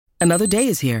Another day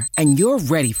is here, and you're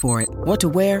ready for it. What to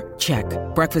wear? Check.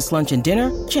 Breakfast, lunch, and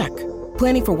dinner? Check.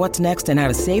 Planning for what's next and how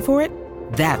to save for it?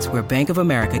 That's where Bank of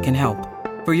America can help.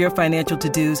 For your financial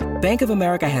to-dos, Bank of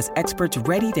America has experts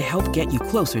ready to help get you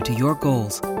closer to your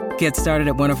goals. Get started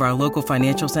at one of our local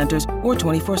financial centers or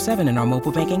 24/7 in our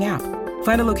mobile banking app.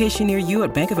 Find a location near you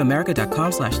at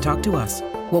bankofamerica.com/talktous.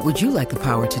 What would you like the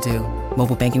power to do?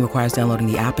 Mobile banking requires downloading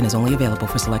the app and is only available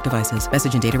for select devices.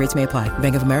 Message and data rates may apply.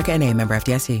 Bank of America N.A., member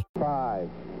FDIC. 5,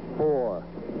 4,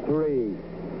 3,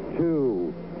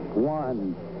 2,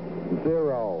 1,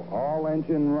 0. All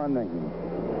engine running.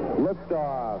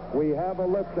 Liftoff. We have a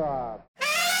liftoff.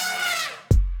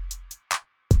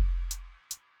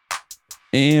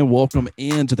 And welcome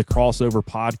into the crossover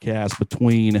podcast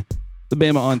between the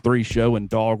Bama On3 show and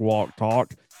Dog Walk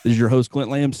Talk. This is your host,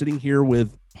 Clint Lamb, sitting here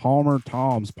with Palmer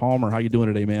Thombs. Palmer, how you doing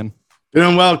today, man?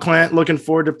 Doing well, Clint. Looking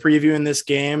forward to previewing this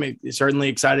game. Certainly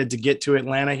excited to get to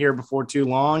Atlanta here before too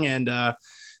long, and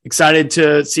excited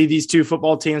to see these two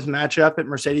football teams match up at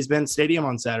Mercedes-Benz Stadium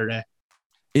on Saturday.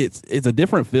 It's a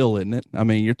different feel, isn't it? I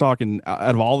mean, you're talking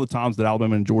out of all the times that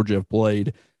Alabama and Georgia have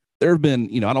played, there have been,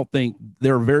 I don't think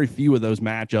there are very few of those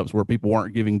matchups where people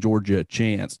weren't giving Georgia a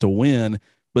chance to win,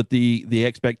 but the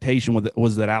expectation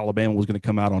was that Alabama was going to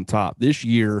come out on top. This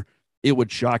year, it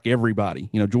would shock everybody.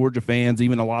 Georgia fans,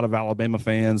 even a lot of Alabama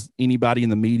fans, anybody in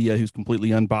the media who's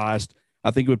completely unbiased.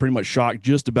 I think it would pretty much shock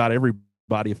just about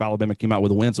everybody if Alabama came out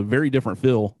with a win. So very different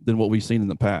feel than what we've seen in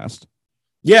the past.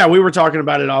 Yeah, we were talking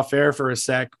about it off air for a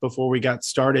sec before we got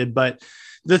started, but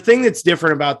the thing that's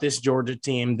different about this Georgia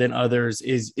team than others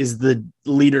is the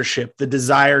leadership, the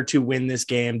desire to win this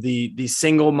game, the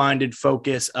single-minded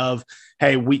focus of,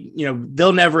 hey,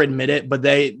 they'll never admit it, but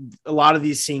a lot of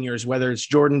these seniors, whether it's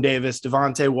Jordan Davis,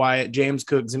 Devontae Wyatt, James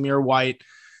Cook, Zamir White,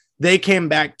 they came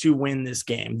back to win this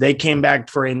game. They came back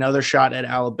for another shot at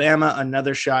Alabama,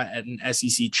 another shot at an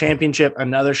SEC championship,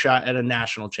 another shot at a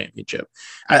national championship.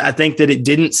 I think that it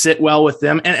didn't sit well with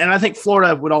them. And I think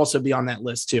Florida would also be on that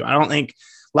list too. I don't think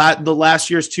the last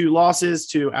year's two losses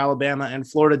to Alabama and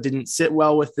Florida didn't sit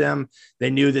well with them. They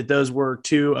knew that those were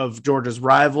two of Georgia's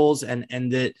rivals and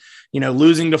that,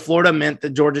 losing to Florida meant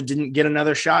that Georgia didn't get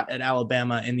another shot at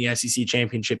Alabama in the SEC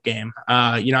championship game.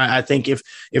 I think if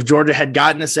Georgia had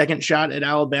gotten a second shot at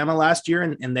Alabama last year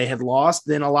and they had lost,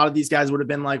 then a lot of these guys would have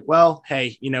been like, well,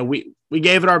 hey, we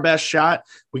gave it our best shot.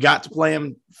 We got to play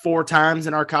them 4 times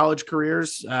in our college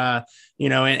careers,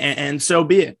 and so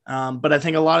be it. But I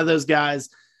think a lot of those guys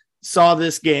saw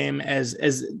this game as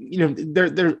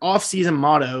their off-season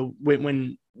motto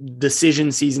when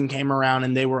decision season came around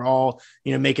and they were all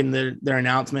making their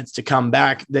announcements to come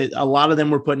back, that a lot of them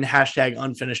were putting hashtag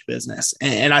unfinished business,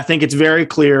 and I think it's very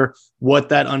clear what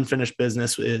that unfinished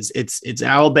business is. It's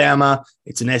Alabama,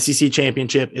 it's an SEC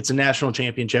championship, it's a national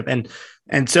championship, and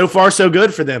so far so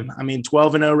good for them. I mean,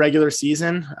 12-0 regular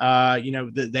season.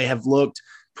 They have looked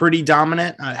pretty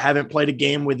dominant. Haven't played a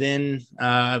game within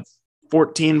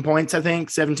 14 points, I think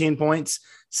 17 points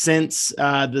since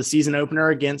the season opener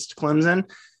against Clemson.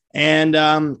 And,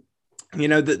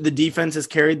 the defense has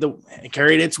carried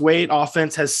its weight.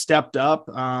 Offense has stepped up,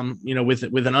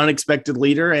 with an unexpected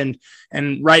leader. And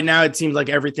right now it seems like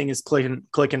everything is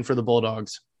clicking for the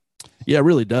Bulldogs. Yeah, it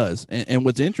really does. And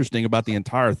what's interesting about the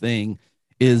entire thing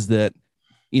is that,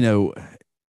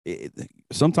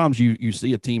 sometimes you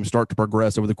see a team start to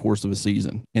progress over the course of a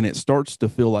season, and it starts to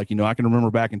feel like, I can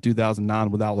remember back in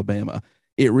 2009 with Alabama,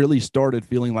 it really started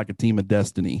feeling like a team of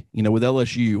destiny. With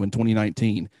LSU in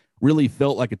 2019, really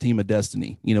felt like a team of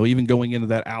destiny. Even going into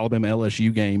that Alabama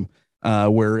LSU game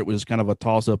where it was kind of a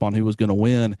toss-up on who was going to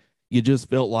win, you just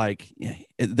felt like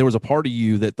there was a part of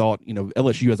you that thought,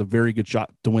 LSU has a very good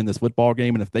shot to win this football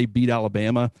game. And if they beat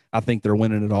Alabama, I think they're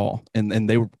winning it all. And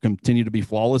they will continue to be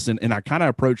flawless. And I kind of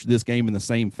approached this game in the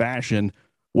same fashion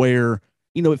where,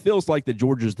 it feels like that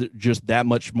Georgia's just that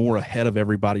much more ahead of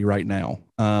everybody right now.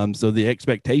 So the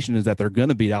expectation is that they're going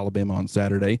to beat Alabama on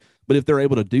Saturday. But if they're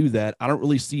able to do that, I don't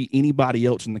really see anybody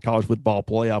else in the college football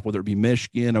playoff, whether it be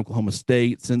Michigan, Oklahoma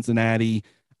State, Cincinnati,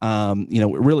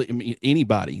 really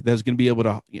anybody that's going to be able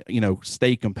to,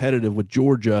 stay competitive with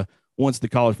Georgia once the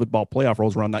college football playoff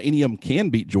rolls around. Now, any of them can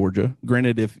beat Georgia.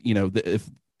 Granted, if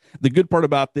the good part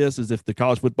about this is if the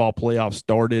college football playoff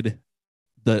started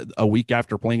a week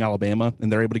after playing Alabama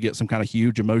and they're able to get some kind of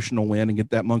huge emotional win and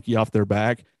get that monkey off their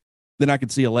back, then I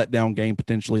could see a letdown game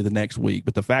potentially the next week.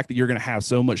 But the fact that you're going to have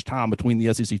so much time between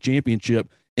the SEC championship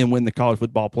and when the college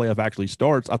football playoff actually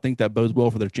starts, I think that bodes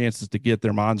well for their chances to get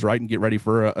their minds right and get ready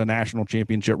for a national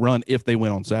championship run if they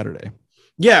win on Saturday.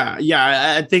 Yeah.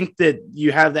 I think that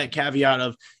you have that caveat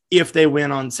of if they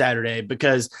win on Saturday,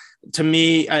 because to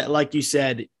me, like you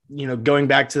said, going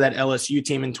back to that LSU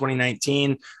team in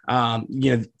 2019,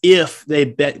 if they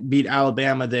beat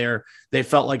Alabama there, they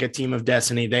felt like a team of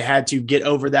destiny. They had to get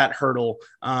over that hurdle.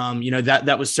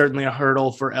 That was certainly a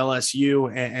hurdle for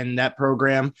LSU and that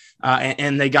program.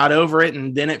 And they got over it.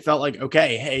 And then it felt like,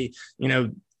 okay, hey,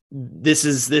 this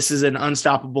is an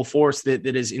unstoppable force that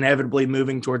is inevitably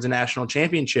moving towards a national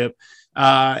championship.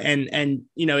 It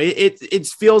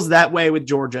feels that way with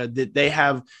Georgia, that they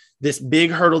have this big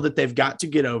hurdle that they've got to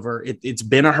get over. It's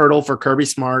been a hurdle for Kirby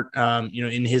Smart,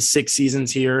 in his 6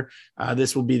 seasons here.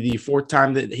 This will be the 4th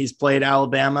time that he's played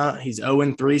Alabama. He's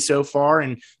 0-3 so far,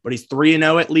 but he's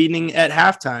 3-0 leading at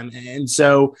halftime. And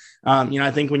so,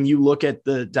 I think when you look at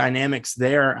the dynamics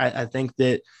there, I think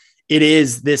that it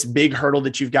is this big hurdle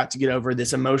that you've got to get over,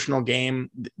 this emotional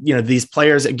game. These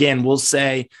players, again, will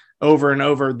say over and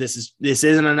over, this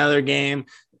isn't another game.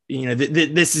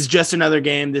 This is just another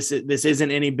game. This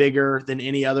isn't any bigger than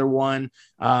any other one.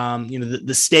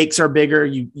 The stakes are bigger.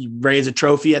 You raise a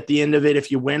trophy at the end of it if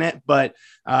you win it, but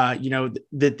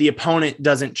that the opponent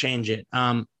doesn't change it.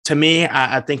 To me,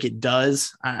 I think it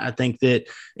does. I think that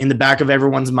in the back of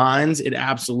everyone's minds, it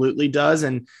absolutely does.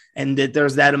 And that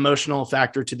there's that emotional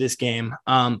factor to this game.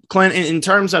 Clint, in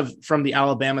terms of from the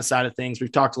Alabama side of things,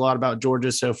 we've talked a lot about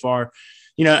Georgia so far.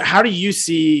 How do you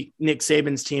see Nick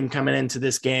Saban's team coming into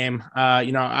this game,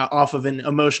 off of an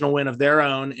emotional win of their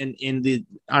own in the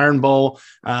Iron Bowl,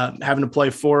 having to play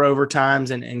 4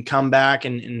 overtimes and come back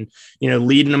and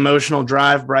lead an emotional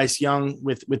drive, Bryce Young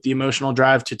with the emotional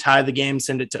drive to tie the game,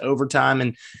 send it to overtime.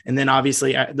 And then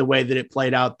obviously the way that it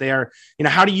played out there,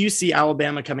 how do you see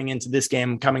Alabama coming into this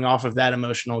game, coming off of that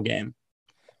emotional game?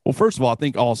 Well, first of all, I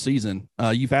think all season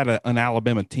you've had an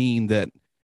Alabama team that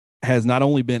has not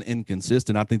only been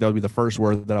inconsistent, I think that would be the first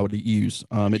word that I would use.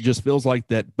 It just feels like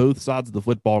that both sides of the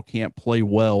football can't play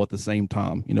well at the same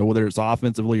time, whether it's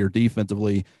offensively or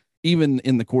defensively, even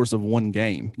in the course of one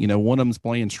game. One of them's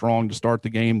playing strong to start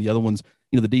the game. The other one's,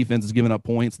 the defense is giving up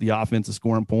points. The offense is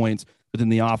scoring points, but then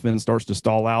the offense starts to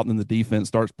stall out and then the defense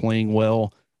starts playing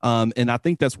well. And I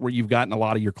think that's where you've gotten a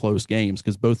lot of your close games,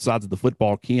 because both sides of the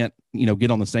football can't,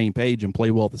 get on the same page and play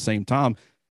well at the same time.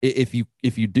 If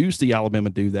you do see Alabama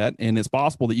do that, and it's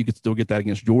possible that you could still get that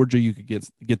against Georgia, you could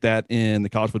get that in the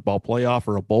college football playoff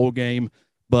or a bowl game.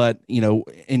 But,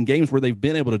 in games where they've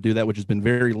been able to do that, which has been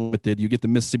very limited, you get the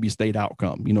Mississippi State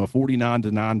outcome, a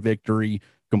 49-9 victory,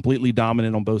 completely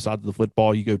dominant on both sides of the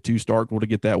football. You go to Starkville to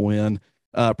get that win.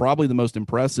 Probably the most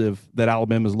impressive that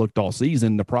Alabama's looked all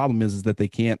season. The problem is that they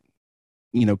can't,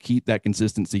 keep that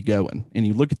consistency going. And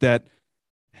you look at that,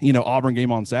 Auburn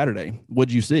game on Saturday,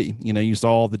 what'd you see? You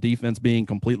saw the defense being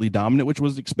completely dominant, which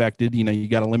was expected. You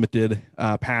got a limited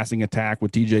passing attack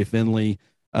with TJ Finley,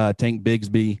 Tank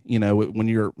Bigsby. When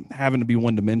you're having to be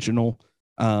one-dimensional,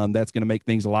 that's going to make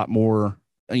things a lot more,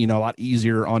 a lot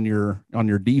easier on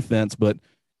your defense. But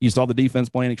you saw the defense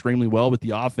playing extremely well with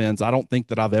the offense. I don't think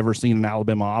that I've ever seen an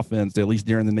Alabama offense, at least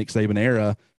during the Nick Saban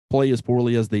era, play as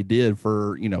poorly as they did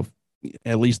for,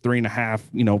 at least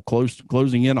 3.5,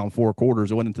 closing in on 4 quarters.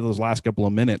 It went into those last couple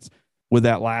of minutes with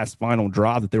that last final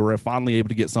drive that they were finally able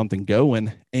to get something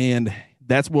going. And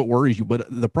that's what worries you. But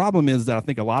the problem is that I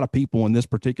think a lot of people in this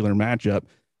particular matchup,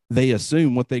 they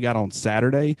assume what they got on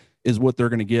Saturday is what they're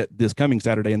going to get this coming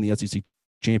Saturday in the SEC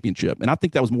championship. And I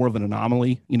think that was more of an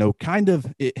anomaly,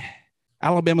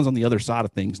 Alabama's on the other side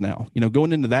of things now,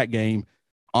 going into that game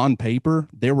on paper,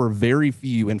 there were very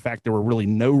few. In fact, there were really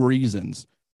no reasons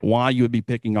why you would be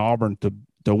picking Auburn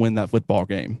to win that football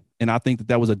game. And I think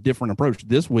that was a different approach.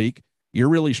 This week, you're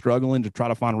really struggling to try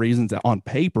to find reasons that on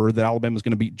paper that Alabama's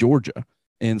going to beat Georgia.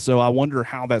 And so I wonder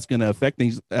how that's going to affect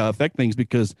things,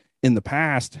 because in the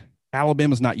past,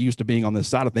 Alabama's not used to being on this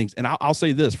side of things. And I'll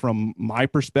say this from my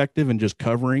perspective and just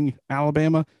covering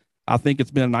Alabama, I think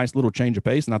it's been a nice little change of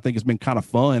pace. And I think it's been kind of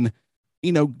fun,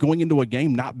 going into a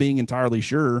game, not being entirely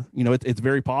sure, it's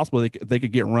very possible they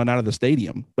could get run out of the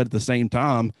stadium. But at the same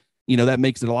time, that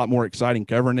makes it a lot more exciting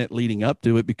covering it leading up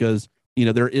to it, because,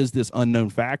 there is this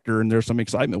unknown factor and there's some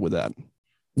excitement with that.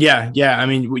 Yeah. I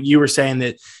mean, you were saying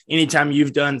that anytime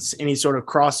you've done any sort of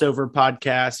crossover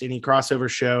podcast, any crossover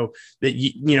show, that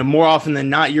more often than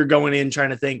not, you're going in trying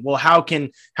to think, well, how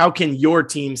can your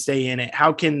team stay in it?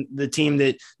 How can the team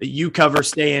that you cover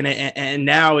stay in it? And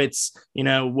now it's,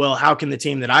 well, how can the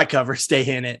team that I cover stay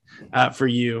in it for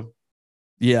you?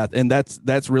 Yeah, and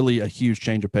that's really a huge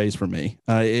change of pace for me.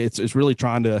 It's really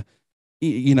trying to.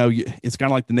 It's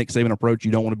kind of like the Nick Saban approach. You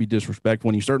don't want to be disrespectful,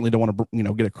 and you certainly don't want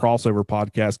to, get a crossover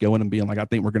podcast going and being like, I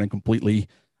think we're going to completely,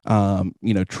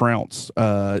 trounce,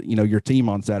 your team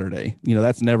on Saturday.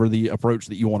 That's never the approach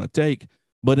that you want to take.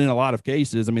 But in a lot of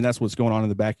cases, I mean, that's what's going on in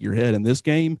the back of your head. In this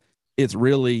game, it's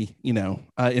really,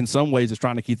 in some ways it's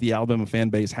trying to keep the Alabama fan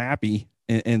base happy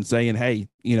and saying, hey,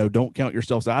 don't count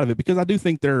yourselves out of it, because I do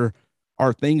think there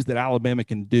are things that Alabama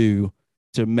can do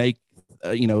to make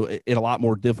it a lot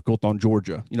more difficult on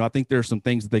Georgia. I think there's some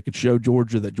things that they could show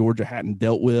Georgia that Georgia hadn't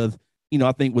dealt with.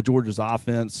 I think with Georgia's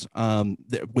offense,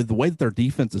 with the way that their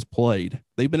defense is played,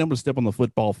 they've been able to step on the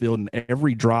football field, and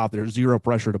every drive there's zero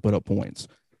pressure to put up points.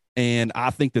 And I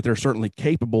think that they're certainly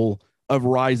capable of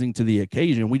rising to the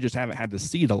occasion. We just haven't had to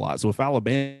see it a lot. So if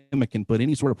Alabama can put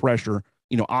any sort of pressure,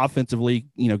 offensively,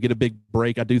 get a big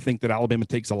break, I do think that Alabama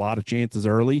takes a lot of chances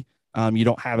early. You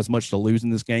don't have as much to lose in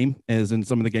this game as in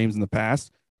some of the games in the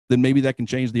past. Then maybe that can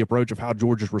change the approach of how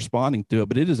Georgia's responding to it.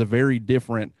 But it is a very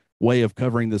different way of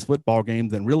covering this football game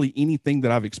than really anything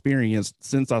that I've experienced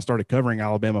since I started covering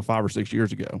Alabama 5 or 6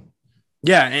 years ago.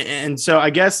 Yeah. And so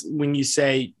I guess when you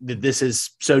say that this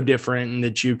is so different and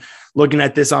that you looking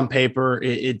at this on paper,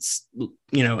 it's,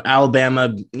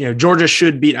 Alabama, Georgia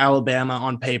should beat Alabama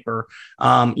on paper.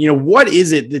 What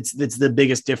is it that's the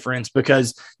biggest difference?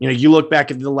 Because, you look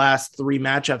back at the last 3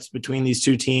 matchups between these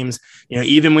two teams,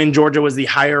 even when Georgia was the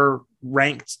higher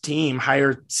ranked team,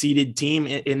 higher seeded team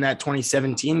in that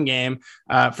 2017 game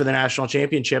for the national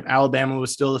championship, Alabama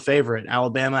was still the favorite.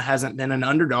 Alabama hasn't been an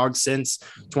underdog since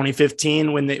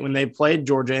 2015 when they played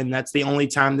Georgia, and that's the only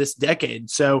time this decade.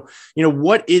 So,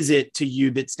 what is it to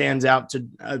you that stands out to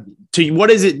you? What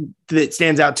is it that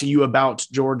stands out to you about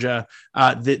Georgia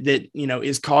that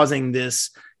is causing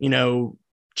this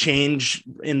change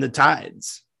in the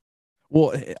tides?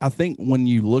 Well, I think when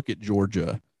you look at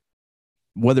Georgia,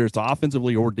 whether it's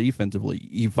offensively or defensively,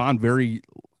 you find very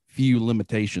few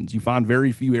limitations. You find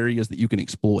very few areas that you can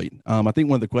exploit. I think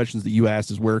one of the questions that you asked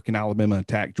is where can Alabama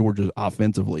attack Georgia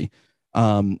offensively?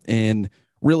 And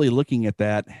really looking at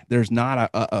that, there's not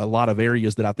a lot of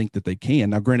areas that I think that they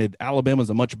can. Now, granted, Alabama's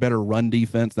a much better run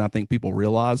defense than I think people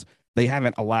realize. They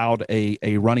haven't allowed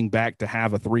a running back to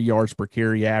have a 3 yards per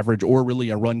carry average, or really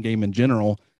a run game in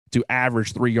general to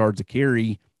average 3 yards a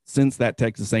carry. Since that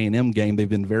Texas A&M game, they've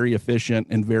been very efficient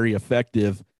and very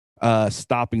effective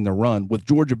stopping the run, with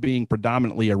Georgia being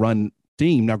predominantly a run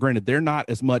team. Now, granted, they're not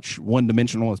as much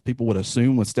one-dimensional as people would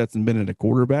assume with Stetson Bennett at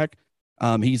quarterback.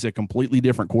 He's a completely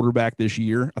different quarterback this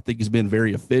year. I think he's been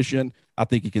very efficient. I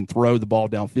think he can throw the ball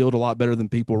downfield a lot better than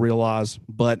people realize.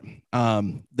 But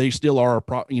they still are,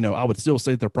 I would still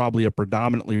say they're probably a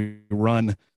predominantly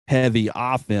run-heavy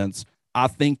offense. I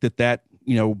think that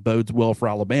bodes well for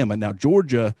Alabama. Now,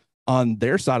 Georgia, on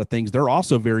their side of things, they're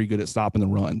also very good at stopping the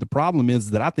run. The problem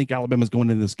is that I think Alabama's going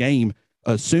into this game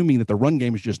assuming that the run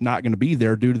game is just not going to be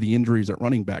there due to the injuries at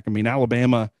running back. I mean,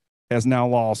 Alabama has now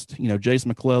lost, Jace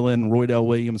McClellan, Roydell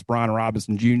Williams, Brian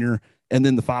Robinson Jr., and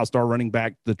then the 5-star running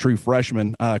back, the true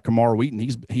freshman, Kamar Wheaton.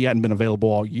 He hadn't been available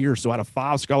all year. So out of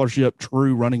 5 scholarship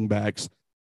true running backs,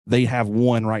 they have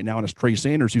one right now, and it's Trey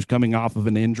Sanders, who's coming off of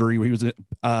an injury. He was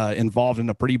involved in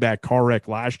a pretty bad car wreck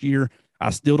last year. I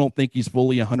still don't think he's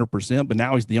fully 100%, but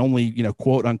now he's the only,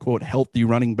 quote unquote, healthy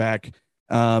running back.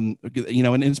 And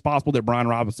it's possible that Brian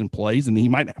Robinson plays, and he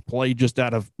might play just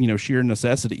out of, sheer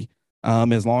necessity,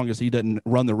 as long as he doesn't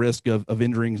run the risk of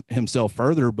injuring himself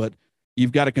further. But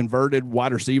you've got a converted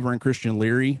wide receiver in Christian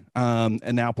Leary,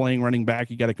 and now playing running back.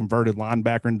 You got a converted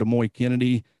linebacker in Demoy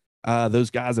Kennedy. Those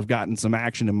guys have gotten some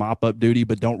action and mop-up duty,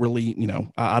 but don't really,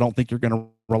 I don't think you're going to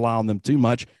rely on them too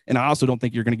much. And I also don't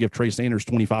think you're going to give Trey Sanders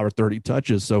 25 or 30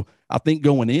 touches. So I think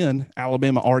going in,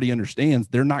 Alabama already understands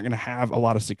they're not going to have a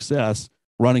lot of success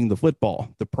running the football.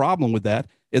 The problem with that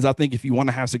is I think if you want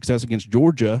to have success against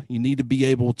Georgia, you need to be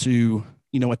able to,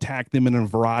 attack them in a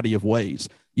variety of ways.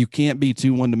 You can't be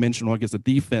too one-dimensional against a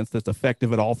defense that's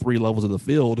effective at all 3 levels of the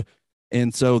field.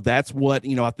 And so that's what,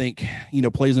 I think,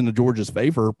 plays into Georgia's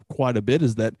favor quite a bit,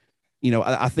 is that,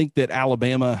 I think that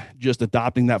Alabama just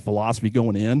adopting that philosophy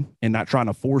going in and not trying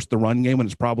to force the run game when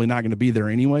it's probably not going to be there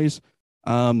anyways.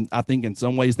 I think in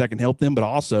some ways that can help them, but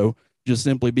also just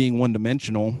simply being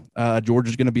one-dimensional,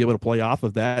 Georgia's going to be able to play off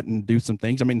of that and do some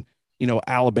things. I mean,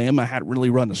 Alabama hadn't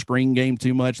really run the screen game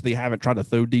too much. They haven't tried to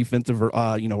throw defensive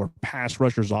or pass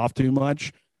rushers off too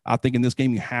much. I think in this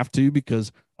game you have to,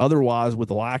 because otherwise, with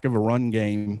the lack of a run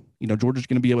game, Georgia's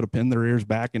going to be able to pin their ears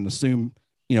back and assume,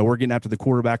 we're getting after the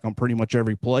quarterback on pretty much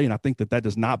every play. And I think that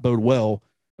does not bode well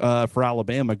for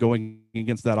Alabama going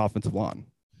against that offensive line.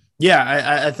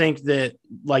 Yeah, I think that,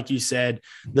 like you said,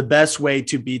 the best way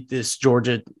to beat this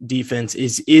Georgia defense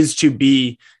is to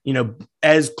be,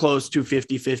 as close to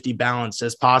 50-50 balance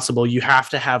as possible. You have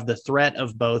to have the threat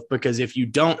of both, because if you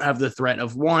don't have the threat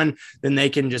of one, then they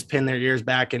can just pin their ears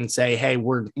back and say, hey,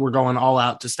 we're going all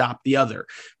out to stop the other,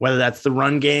 whether that's the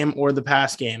run game or the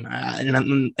pass game.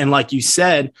 And like you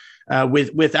said,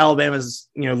 with Alabama's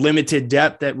limited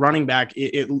depth at running back,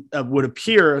 it would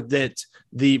appear that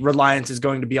the reliance is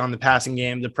going to be on the passing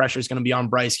game. The pressure is going to be on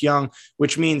Bryce Young,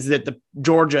 which means that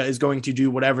Georgia is going to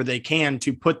do whatever they can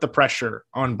to put the pressure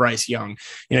on Bryce Young.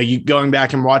 You going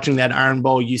back and watching that Iron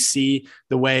Bowl, you see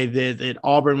the way that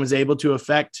Auburn was able to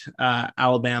affect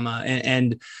Alabama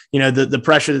and the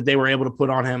pressure that they were able to put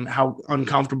on him, how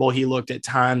uncomfortable he looked at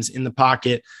times in the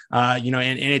pocket, and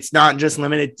it's not just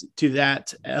limited to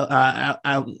that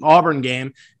Auburn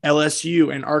game.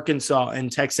 LSU and Arkansas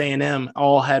and Texas A&M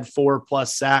all had 4+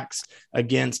 sacks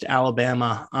against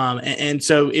Alabama. And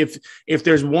so if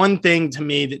there's one thing to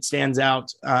me that stands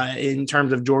out in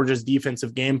terms of Georgia's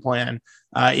defensive game plan,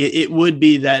 it would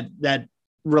be that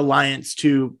reliance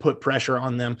to put pressure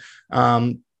on them.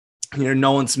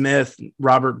 Nolan Smith,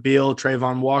 Robert Beal,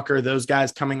 Trayvon Walker, those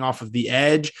guys coming off of the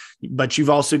edge, but you've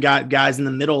also got guys in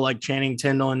the middle like Channing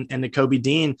Tindall and Nakobe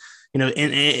Dean.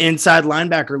 Inside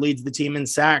linebacker leads the team in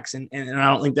sacks. And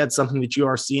I don't think that's something that you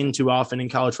are seeing too often in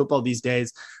college football these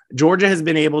days. Georgia has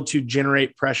been able to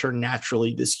generate pressure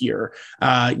naturally this year.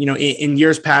 In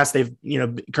years past,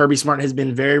 Kirby Smart has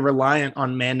been very reliant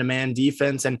on man-to-man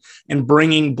defense and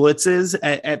bringing blitzes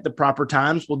at the proper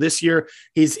times. Well, this year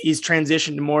he's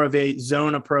transitioned to more of a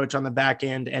zone approach on the back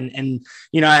end.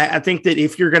 I think that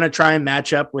if you're going to try and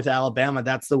match up with Alabama,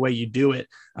 that's the way you do it.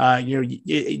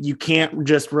 You can't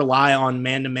just rely on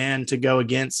man-to-man to go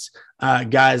against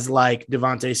guys like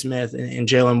Devontae Smith and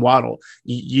Jalen Waddle.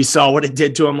 You saw what it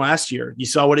did to him last year. You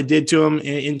saw what it did to him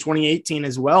in 2018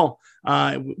 as well,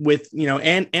 and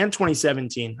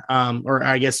 2017, or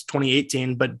I guess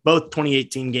 2018, but both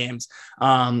 2018 games.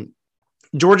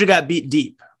 Georgia got beat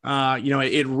deep.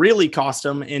 It really cost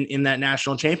them in that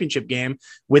national championship game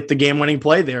with the game-winning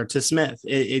play there to Smith.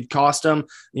 It cost them,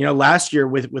 last year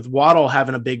with Waddle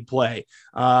having a big play.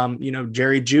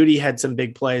 Jerry Jeudy had some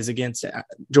big plays against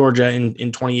Georgia in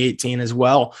 2018 as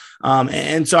well.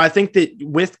 And so I think that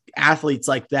with athletes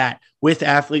like that, with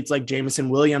athletes like Jamison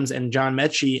Williams and John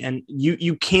Mechie, and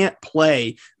you can't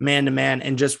play man-to-man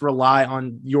and just rely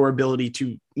on your ability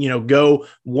to, go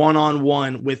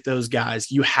one-on-one with those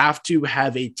guys. You have to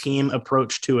have a team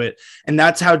approach to it. And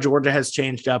that's how Georgia has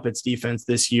changed up its defense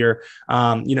this year.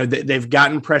 They've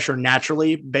gotten pressure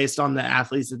naturally based on the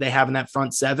athletes that they have in that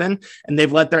front seven, and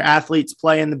they've let their athletes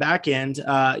play in the back end,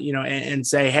 and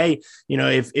say, hey,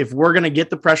 if we're going to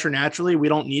get the pressure naturally, we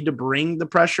don't need to bring the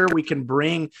pressure. We can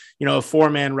bring, a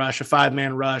 4-man rush, a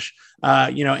 5-man rush,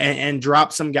 and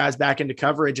drop some guys back into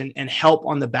coverage and help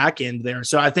on the back end there.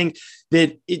 So I think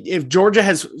that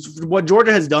what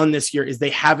Georgia has done this year is they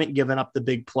haven't given up the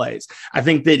big plays. I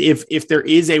think that if there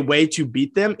is a way to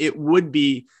beat them, it would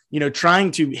be,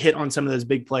 trying to hit on some of those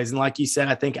big plays. And like you said,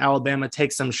 I think Alabama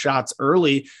takes some shots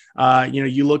early.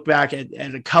 You look back at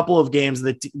a couple of games,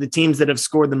 the teams that have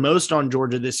scored the most on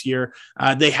Georgia this year,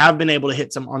 they have been able to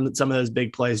hit some of those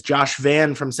big plays. Josh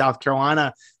Vann from South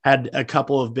Carolina had a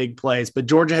couple of big plays, but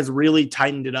Georgia has really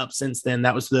tightened it up since then.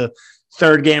 That was the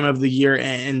third game of the year,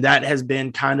 and that has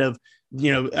been kind of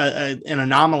an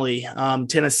anomaly.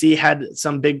 Tennessee had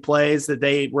some big plays that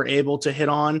they were able to hit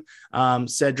on.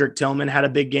 Cedric Tillman had a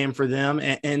big game for them.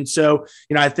 And so,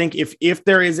 I think if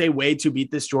there is a way to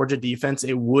beat this Georgia defense,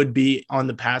 it would be on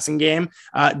the passing game,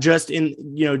 just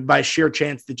in, by sheer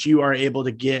chance that you are able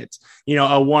to get,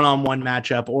 a one-on-one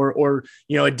matchup or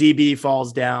a DB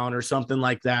falls down or something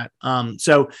like that.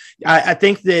 So I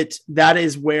think that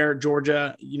is where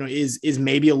Georgia, is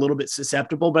maybe a little bit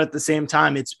susceptible, but at the same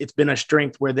time, it's been a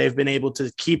strength where they've been able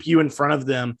to keep you in front of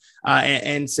them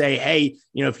and say, hey,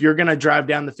 if you're going to drive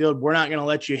down the field, we're not going to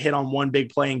let you hit on one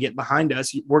big play and get behind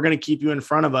us. We're going to keep you in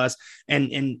front of us.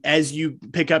 And as you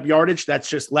pick up yardage, that's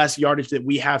just less yardage that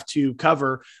we have to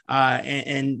cover.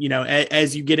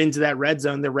 As you get into that red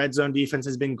zone, the red zone defense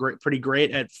has been pretty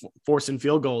great at forcing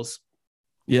field goals.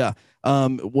 Yeah.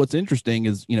 What's interesting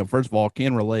is, first of all,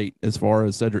 can relate as far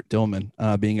as Cedric Tillman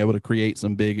being able to create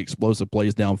some big explosive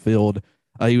plays downfield.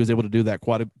 He was able to do that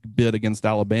quite a bit against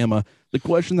Alabama. The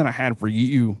question that I had for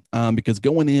you, because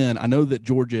going in, I know that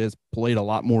Georgia has played a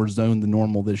lot more zone than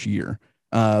normal this year,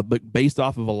 but based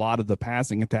off of a lot of the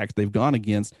passing attacks they've gone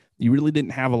against, you really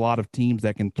didn't have a lot of teams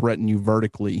that can threaten you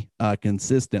vertically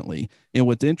consistently. And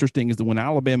what's interesting is that when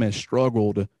Alabama has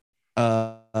struggled,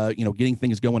 getting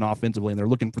things going offensively, and they're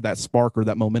looking for that spark or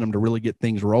that momentum to really get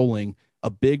things rolling, a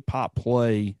big pop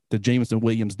play to Jamison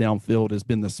Williams downfield has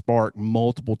been the spark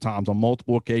multiple times on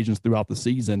multiple occasions throughout the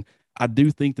season. I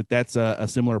do think that that's a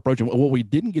similar approach. And what we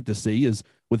didn't get to see is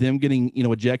with him getting,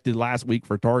 ejected last week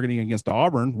for targeting against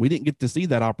Auburn, we didn't get to see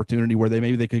that opportunity where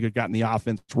they could have gotten the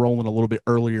offense rolling a little bit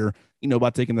earlier, by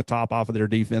taking the top off of their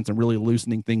defense and really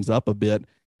loosening things up a bit.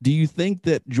 Do you think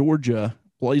that Georgia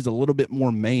plays a little bit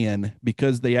more man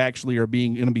because they actually are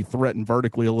going to be threatened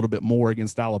vertically a little bit more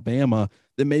against Alabama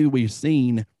than maybe we've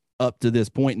seen up to this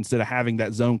point, instead of having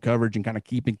that zone coverage and kind of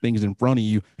keeping things in front of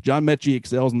you? John Mechie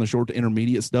excels in the short to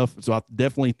intermediate stuff. So I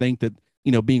definitely think that,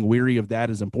 being weary of that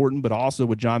is important, but also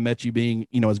with John Mechie being,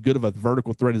 as good of a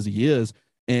vertical threat as he is.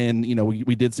 And,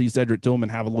 we did see Cedric Tillman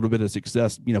have a little bit of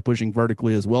success, pushing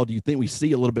vertically as well. Do you think we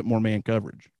see a little bit more man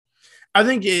coverage? I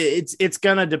think it's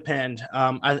going to depend.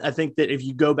 I think that if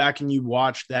you go back and you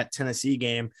watch that Tennessee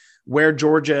game where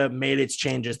Georgia made its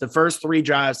changes, the first 3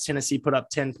 drives, Tennessee put up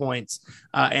 10 points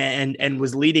and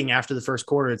was leading after the first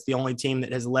quarter. It's the only team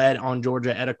that has led on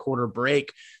Georgia at a quarter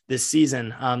break this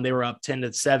season. They were up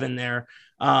 10-7 there.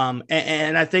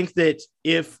 And I think that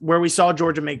where we saw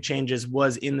Georgia make changes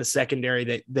was in the secondary,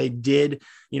 that they did,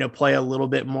 play a little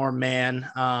bit more man.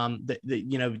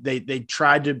 They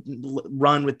tried to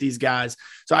run with these guys.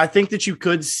 So I think that you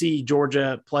could see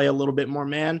Georgia play a little bit more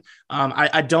man.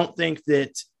 I don't think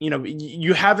that,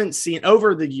 you haven't seen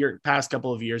over the past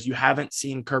couple of years, you haven't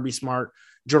seen Kirby Smart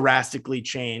drastically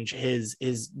change his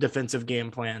defensive game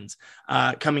plans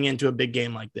coming into a big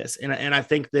game like this. And I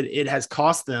think that it has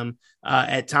cost them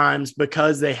at times,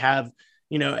 because they have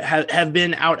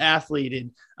been out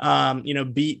athleted,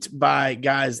 beat by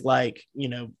guys like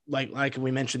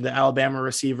we mentioned, the Alabama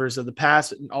receivers of the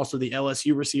past, and also the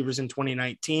LSU receivers in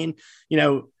 2019.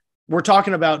 We're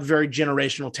talking about very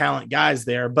generational talent guys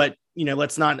there, but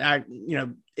let's not act,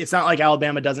 it's not like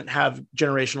Alabama doesn't have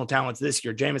generational talents this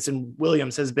year. Jamison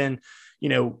Williams has been,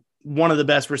 one of the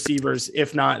best receivers,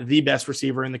 if not the best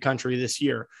receiver in the country this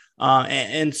year.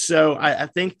 And so I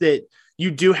think that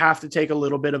you do have to take a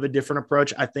little bit of a different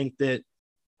approach. I think that,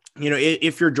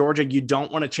 if you're Georgia, you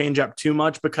don't want to change up too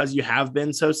much because you have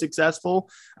been so successful.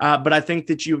 But I think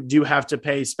that you do have to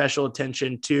pay special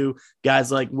attention to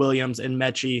guys like Williams and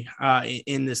Mechie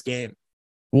in this game.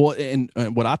 Well, and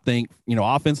what I think,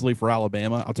 offensively for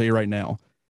Alabama, I'll tell you right now,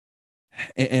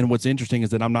 and what's interesting is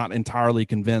that I'm not entirely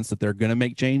convinced that they're going to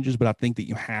make changes, but I think that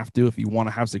you have to if you want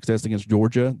to have success against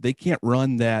Georgia. They can't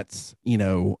run that,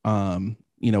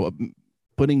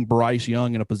 putting Bryce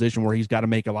Young in a position where he's got to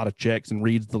make a lot of checks and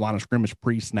reads the line of scrimmage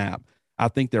pre-snap. I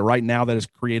think that right now that has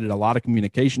created a lot of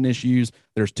communication issues.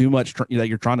 There's too much that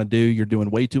you're trying to do. You're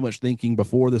doing way too much thinking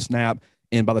before the snap.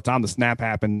 And by the time the snap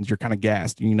happens, you're kind of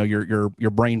gassed. Your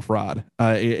brain fried.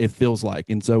 It feels like.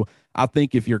 And so I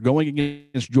think if you're going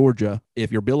against Georgia,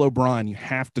 if you're Bill O'Brien, you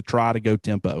have to try to go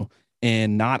tempo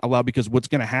and not allow, because what's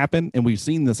going to happen, and we've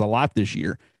seen this a lot this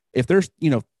year, if there's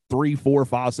 3, 4,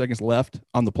 5 seconds left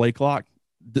on the play clock,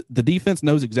 the defense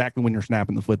knows exactly when you're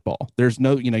snapping the football. There's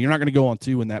no, you're not going to go on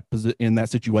 2 in that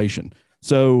situation.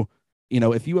 So,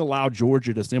 if you allow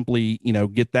Georgia to simply,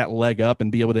 get that leg up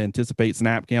and be able to anticipate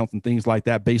snap counts and things like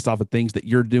that based off of things that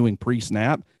you're doing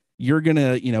pre-snap, you're going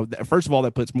to, first of all,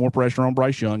 that puts more pressure on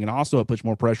Bryce Young, and also it puts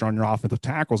more pressure on your offensive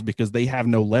tackles because they have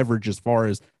no leverage as far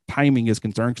as timing is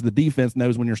concerned, because the defense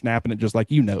knows when you're snapping it just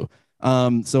like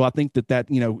So I think that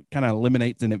kind of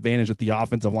eliminates an advantage that the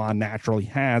offensive line naturally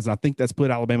has. And I think that's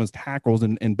put Alabama's tackles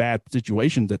in bad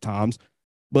situations at times.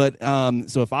 But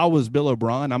so if I was Bill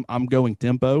O'Brien, I'm going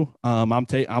tempo.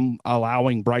 I'm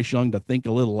allowing Bryce Young to think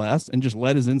a little less and just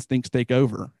let his instincts take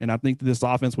over. And I think that this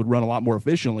offense would run a lot more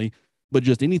efficiently. But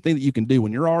just anything that you can do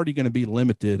when you're already going to be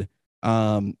limited,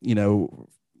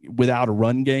 without a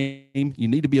run game, you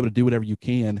need to be able to do whatever you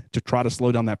can to try to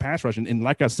slow down that pass rush. And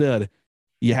like I said,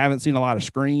 you haven't seen a lot of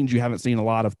screens. You haven't seen a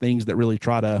lot of things that really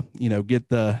try to,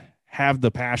 have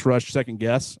the pass rush second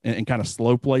guess and kind of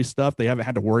slow play stuff. They haven't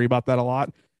had to worry about that a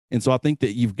lot. And so I think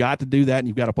that you've got to do that, and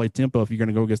you've got to play tempo if you're going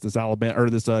to go against this Alabama or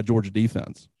this Georgia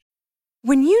defense.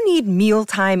 When you need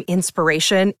mealtime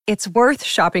inspiration, it's worth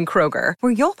shopping Kroger,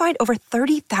 where you'll find over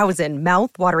 30,000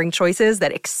 mouth-watering choices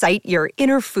that excite your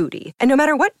inner foodie. And no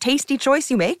matter what tasty choice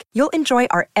you make, you'll enjoy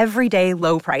our everyday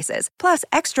low prices, plus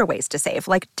extra ways to save,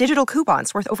 like digital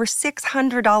coupons worth over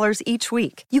 $600 each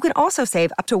week. You can also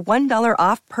save up to $1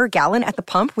 off per gallon at the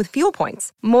pump with fuel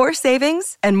points. More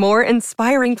savings and more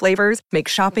inspiring flavors make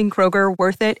shopping Kroger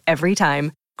worth it every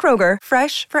time. Kroger,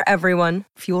 fresh for everyone.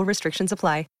 Fuel restrictions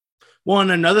apply. Well,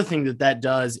 and another thing that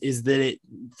does is that it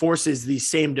forces these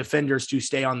same defenders to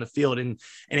stay on the field, and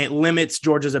it limits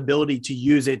Georgia's ability to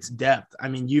use its depth. I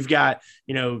mean, you've got,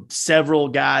 several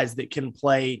guys that can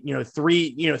play,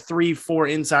 3, 4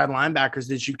 inside linebackers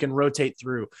that you can rotate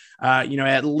through,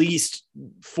 at least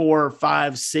 4,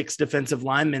 5, 6 defensive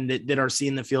linemen that are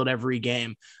seeing the field every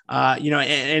game.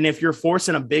 And if you're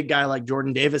forcing a big guy like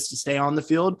Jordan Davis to stay on the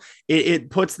field, it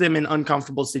puts them in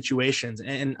uncomfortable situations.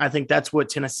 And I think that's what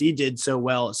Tennessee did so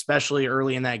well, especially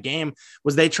early in that game,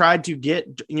 was they tried to get,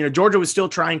 Georgia was still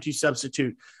trying to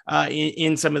substitute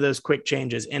in some of those quick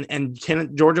changes. And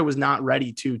Georgia was not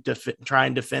ready to try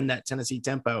and defend that Tennessee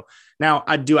tempo. Now,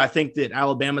 I think that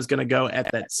Alabama's going to go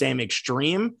at that same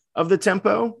extreme of the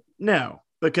tempo? No,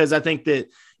 because I think that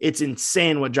it's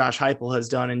insane what Josh Heupel has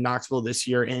done in Knoxville this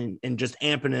year and just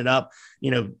amping it up,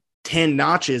 10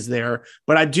 notches there.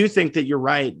 But I do think that you're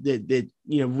right that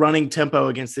running tempo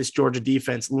against this Georgia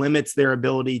defense limits their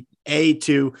ability,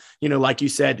 to, like you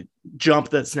said, jump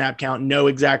the snap count, know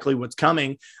exactly what's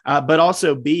coming, but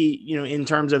also B, in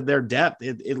terms of their depth,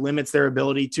 it limits their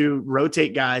ability to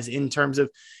rotate guys in terms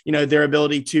of, their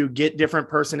ability to get different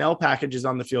personnel packages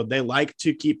on the field. They like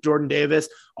to keep Jordan Davis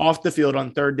off the field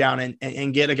on third down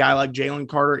and get a guy like Jalen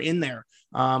Carter in there.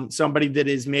 Somebody that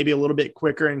is maybe a little bit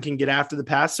quicker and can get after the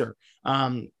passer.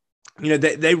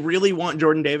 They really want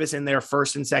Jordan Davis in there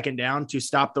first and second down to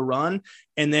stop the run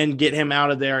and then get him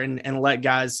out of there and let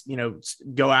guys,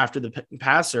 go after the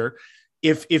passer.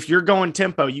 If you're going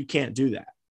tempo, you can't do that.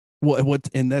 Well,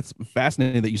 and that's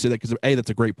fascinating that you said that, because that's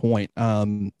a great point.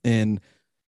 With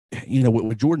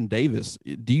Jordan Davis,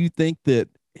 do you think that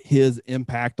his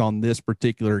impact on this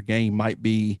particular game might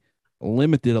be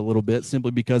limited a little bit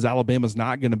simply because Alabama's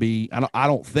not going to be, I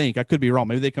don't think, I could be wrong.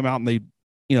 Maybe they come out and they,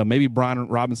 maybe Brian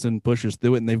Robinson pushes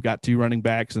through it and they've got two running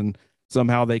backs and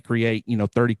somehow they create,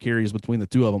 30 carries between the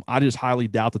two of them. I just highly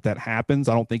doubt that happens.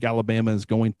 I don't think Alabama is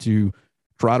going to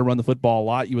try to run the football a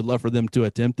lot. You would love for them to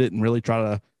attempt it and really try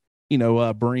to,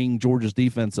 bring Georgia's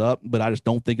defense up, but I just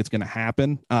don't think it's going to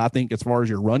happen. I think as far as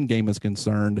your run game is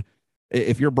concerned,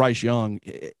 if you're Bryce Young,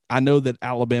 I know that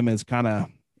Alabama is kind of,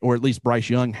 or at least Bryce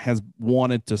Young has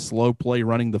wanted to slow play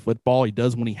running the football. He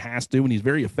does when he has to, and he's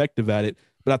very effective at it.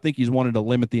 But I think he's wanted to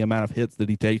limit the amount of hits that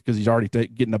he takes because he's already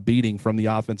getting a beating from the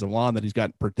offensive line that he's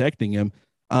got protecting him.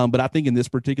 But I think in this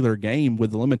particular game,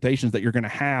 with the limitations that you're going to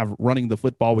have running the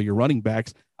football with your running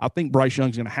backs, I think Bryce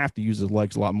Young's going to have to use his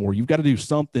legs a lot more. You've got to do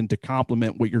something to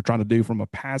complement what you're trying to do from a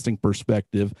passing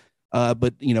perspective.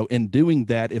 But in doing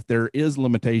that, if there is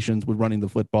limitations with running the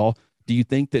football, do you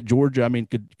think that Georgia,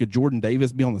 could Jordan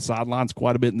Davis be on the sidelines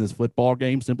quite a bit in this football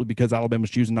game simply because Alabama's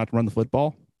choosing not to run the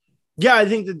football? Yeah, I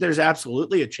think that there's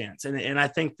absolutely a chance. And I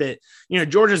think that,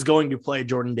 Georgia's going to play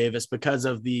Jordan Davis because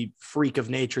of the freak of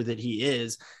nature that he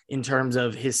is in terms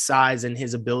of his size and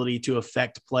his ability to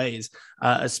affect plays,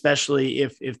 especially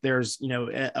if there's,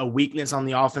 a weakness on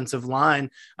the offensive line.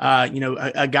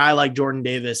 A guy like Jordan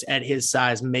Davis at his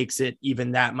size makes it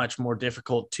even that much more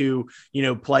difficult to,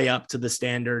 play up to the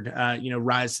standard,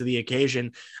 rise to the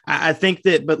occasion. I think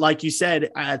that, but like you said,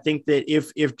 I think that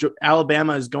if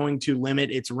Alabama is going to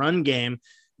limit its run game,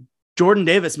 Jordan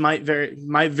Davis might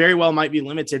very well be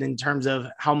limited in terms of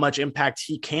how much impact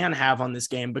he can have on this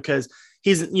game, because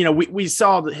he's, we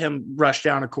saw him rush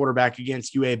down a quarterback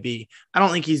against UAB. I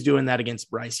don't think he's doing that against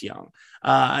Bryce Young.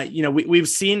 We've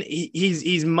seen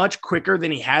he's much quicker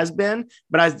than he has been,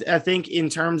 but I think in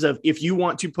terms of if you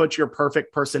want to put your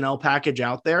perfect personnel package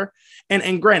out there,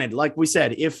 and granted, like we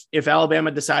said, if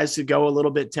Alabama decides to go a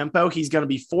little bit tempo, he's going to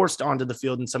be forced onto the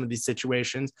field in some of these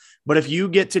situations. But if you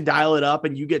get to dial it up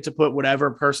and you get to put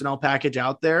whatever personnel package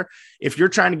out there, if you're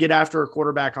trying to get after a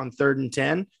quarterback on 3rd and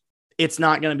 10, it's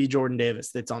not going to be Jordan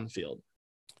Davis that's on the field.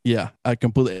 Yeah, I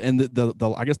completely. And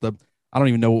I guess I don't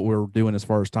even know what we're doing as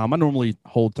far as time. I normally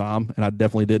hold time, and I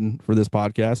definitely didn't for this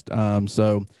podcast.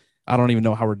 So I don't even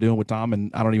know how we're doing with time,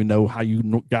 and I don't even know how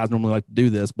you guys normally like to do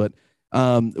this. But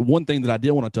one thing that I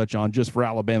did want to touch on just for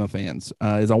Alabama fans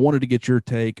is I wanted to get your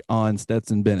take on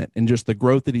Stetson Bennett and just the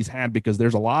growth that he's had, because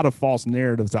there's a lot of false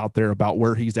narratives out there about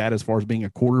where he's at as far as being a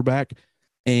quarterback.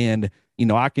 And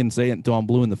I can say it until I'm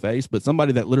blue in the face, but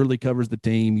somebody that literally covers the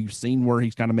team, you've seen where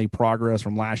he's kind of made progress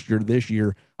from last year to this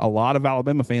year. A lot of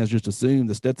Alabama fans just assume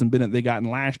the Stetson Bennett they got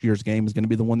in last year's game is going to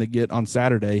be the one they get on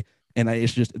Saturday. And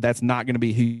it's just, that's not going to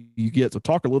be who you get. So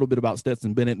talk a little bit about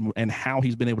Stetson Bennett and how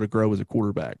he's been able to grow as a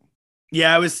quarterback.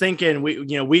 Yeah, I was thinking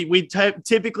we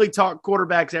typically talk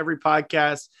quarterbacks every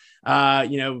podcast.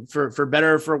 For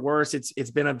better or for worse,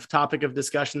 it's been a topic of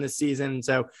discussion this season.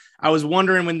 So I was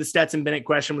wondering when the Stetson Bennett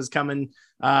question was coming,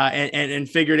 and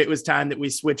figured it was time that we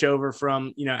switch over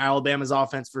from Alabama's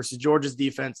offense versus Georgia's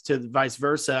defense to vice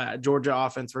versa, Georgia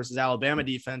offense versus Alabama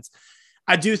defense.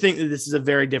 I do think that this is a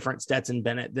very different Stetson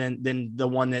Bennett than the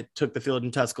one that took the field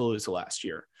in Tuscaloosa last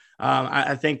year.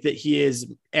 I think that he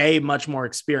is much more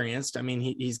experienced. I mean,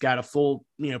 he's got a full,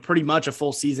 pretty much a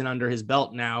full season under his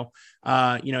belt now,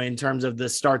 in terms of the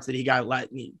starts that he got,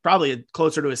 probably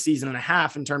closer to a season and a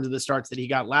half in terms of the starts that he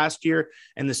got last year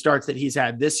and the starts that he's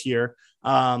had this year.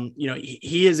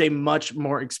 He is a much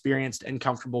more experienced and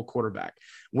comfortable quarterback.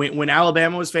 When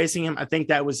Alabama was facing him, I think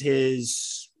that was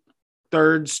his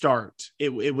third start.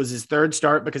 It was his third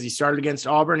start because he started against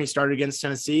Auburn, he started against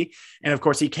Tennessee, and of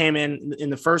course he came in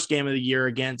the first game of the year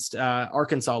against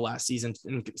Arkansas last season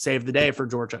and saved the day for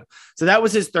Georgia. So that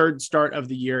was his third start of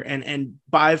the year, and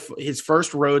by his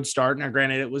first road start. Now,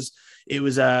 granted, it was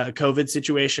a COVID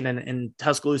situation, and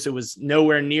Tuscaloosa was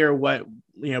nowhere near what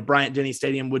Bryant-Denny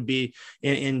Stadium would be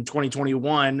in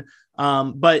 2021.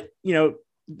 But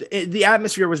the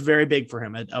atmosphere was very big for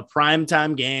him. A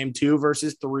primetime game, 2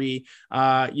 versus 3.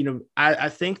 I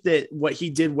think that what he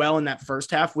did well in that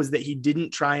first half was that he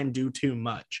didn't try and do too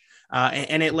much.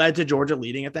 And it led to Georgia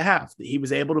leading at the half. He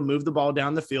was able to move the ball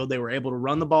down the field. They were able to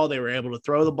run the ball. They were able to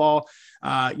throw the ball.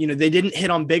 They didn't hit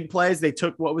on big plays. They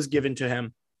took what was given to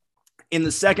him. In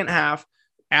the second half,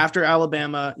 after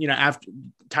Alabama, after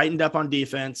tightened up on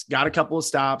defense, got a couple of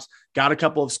stops, got a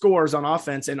couple of scores on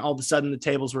offense, and all of a sudden the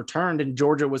tables were turned and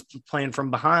Georgia was playing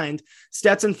from behind,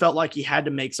 Stetson felt like he had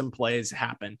to make some plays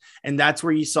happen. And that's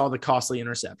where you saw the costly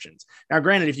interceptions. Now,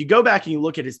 granted, if you go back and you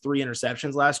look at his 3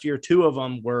 interceptions last year, 2 of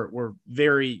them were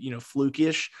very,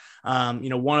 flukish.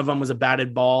 One of them was a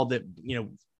batted ball that,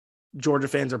 Georgia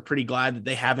fans are pretty glad that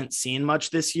they haven't seen much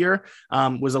this year.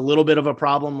 Was a little bit of a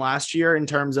problem last year in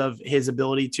terms of his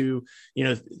ability to,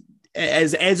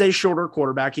 as a shorter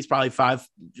quarterback, he's probably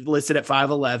listed at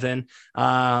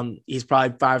 5'11". He's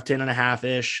probably 5'10" and a half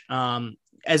ish.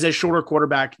 As a shorter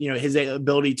quarterback, his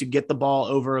ability to get the ball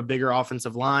over a bigger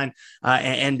offensive line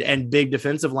and big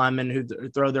defensive linemen who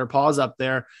throw their paws up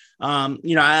there.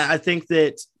 I think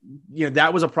that,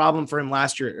 that was a problem for him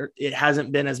last year. It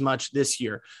hasn't been as much this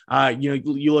year.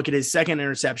 You look at his second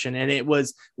interception and it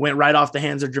went right off the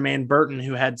hands of Jermaine Burton,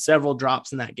 who had several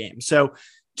drops in that game. So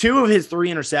 2 of his 3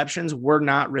 interceptions were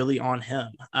not really on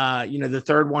him. The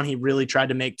third one, he really tried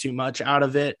to make too much out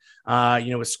of it.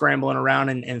 Was scrambling around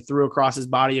and threw across his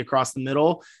body across the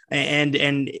middle.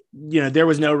 And there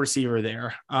was no receiver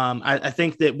there. I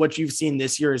think that what you've seen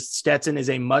this year is Stetson is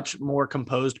a much more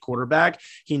composed quarterback.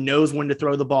 He knows when to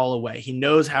throw the ball away. He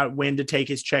knows when to take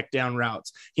his check down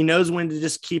routes. He knows when to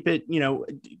just keep it,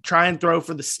 try and throw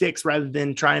for the sticks rather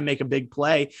than try and make a big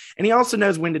play. And he also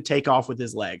knows when to take off with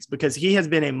his legs because he has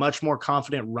been a much more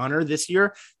confident runner this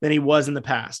year than he was in the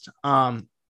past.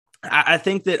 I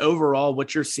think that overall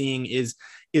what you're seeing is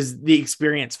the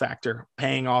experience factor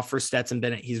paying off for Stetson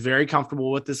Bennett. He's very comfortable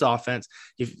with this offense.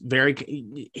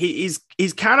 He's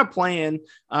kind of playing,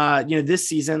 this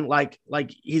season like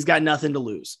he's got nothing to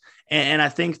lose. And I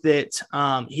think that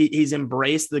he's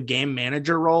embraced the game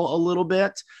manager role a little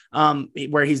bit,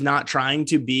 where he's not trying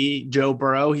to be Joe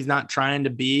Burrow. He's not trying to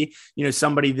be,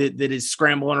 somebody that is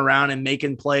scrambling around and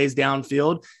making plays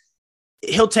downfield.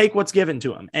 He'll take what's given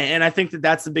to him. And I think that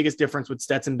that's the biggest difference with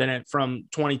Stetson Bennett from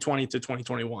 2020 to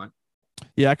 2021.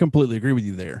 Yeah, I completely agree with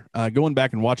you there. Going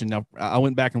back and watching now, I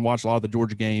went back and watched a lot of the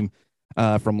Georgia game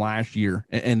from last year.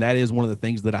 And that is one of the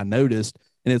things that I noticed.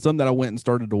 And it's something that I went and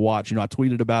started to watch. I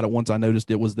tweeted about it once I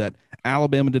noticed it, was that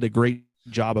Alabama did a great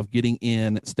job of getting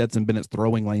in Stetson Bennett's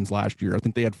throwing lanes last year. I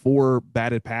think they had 4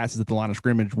 batted passes at the line of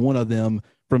scrimmage. One of them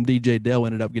from DJ Dell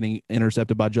ended up getting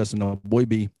intercepted by Justin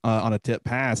Oboibe on a tip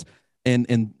pass.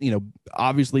 And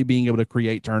obviously being able to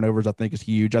create turnovers, I think, is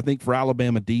huge. I think for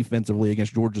Alabama defensively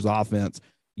against Georgia's offense,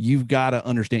 you've got to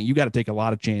understand, you got to take a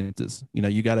lot of chances.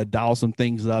 You got to dial some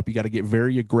things up. You got to get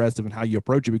very aggressive in how you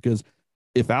approach it, because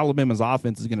if Alabama's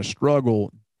offense is going to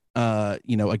struggle,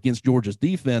 against Georgia's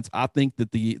defense, I think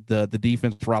that the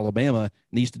defense for Alabama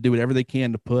needs to do whatever they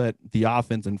can to put the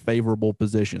offense in favorable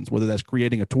positions, whether that's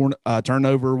creating a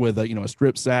turnover with a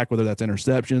strip sack, whether that's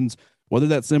interceptions, whether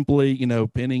that's simply,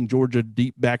 pinning Georgia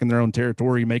deep back in their own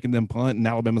territory, making them punt, and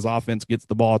Alabama's offense gets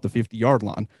the ball at the 50-yard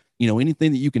line.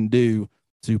 Anything that you can do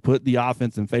to put the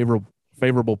offense in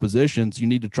favorable positions, you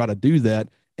need to try to do that.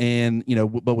 And,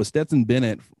 but with Stetson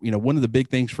Bennett, one of the big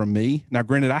things from me, now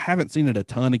granted, I haven't seen it a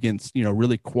ton against,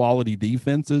 really quality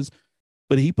defenses,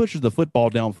 but he pushes the football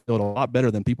downfield a lot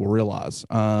better than people realize.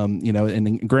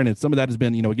 And granted, some of that has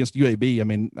been, against UAB. I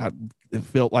mean, it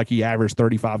felt like he averaged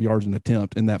 35 yards an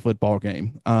attempt in that football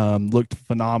game. Looked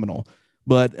phenomenal.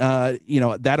 But,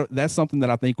 that's something that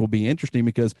I think will be interesting,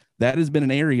 because that has been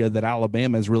an area that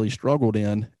Alabama has really struggled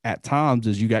in at times,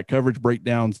 is you got coverage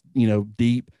breakdowns,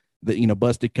 deep, that,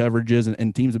 busted coverages,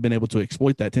 and teams have been able to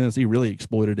exploit that. Tennessee really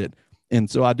exploited it And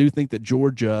so I do think that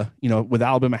Georgia, with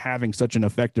Alabama having such an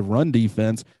effective run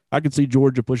defense, I could see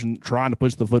Georgia trying to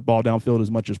push the football downfield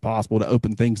as much as possible to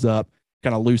open things up,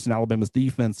 kind of loosen Alabama's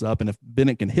defense up. And if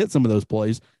Bennett can hit some of those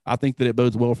plays, I think that it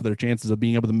bodes well for their chances of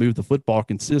being able to move the football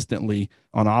consistently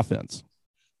on offense.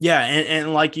 Yeah.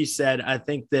 And like you said, I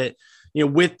think that,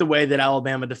 with the way that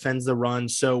Alabama defends the run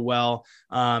so well,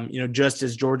 just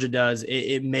as Georgia does,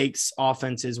 it makes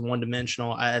offenses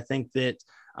one-dimensional. I think that,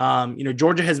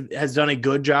 Georgia has done a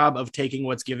good job of taking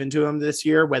what's given to them this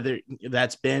year, whether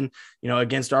that's been,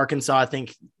 against Arkansas. I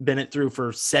think Bennett threw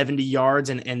for 70 yards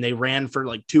and they ran for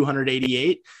like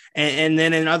 288. And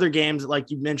then in other games,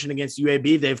 like you mentioned against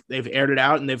UAB, they've aired it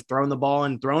out and they've thrown the ball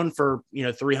and thrown for,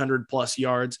 300 plus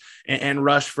yards and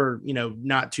rushed for,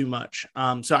 not too much.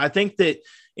 So I think that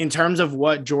in terms of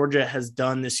what Georgia has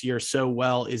done this year so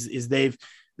well is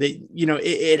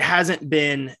it hasn't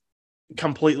been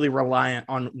completely reliant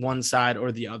on one side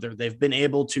or the other. They've been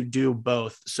able to do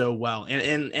both so well.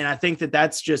 And I think that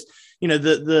that's just,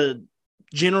 the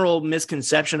general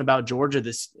misconception about Georgia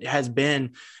this has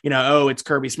been, it's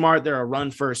Kirby Smart. They're a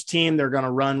run first team. They're going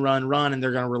to run, and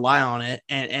they're going to rely on it.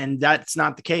 And that's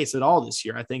not the case at all this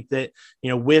year. I think that,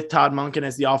 with Todd Monken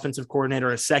as the offensive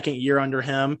coordinator, a second year under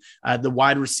him, the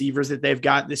wide receivers that they've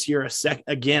got this year, a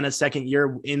second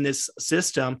year in this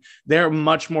system, they're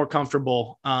much more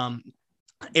comfortable,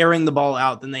 airing the ball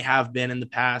out than they have been in the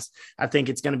past. I think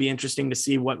it's going to be interesting to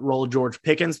see what role George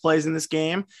Pickens plays in this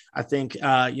game. I think,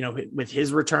 with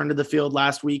his return to the field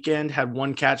last weekend, had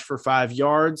one catch for 5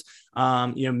 yards,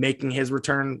 making his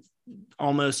return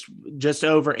almost just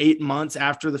over 8 months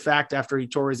after the fact, after he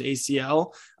tore his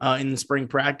ACL in the spring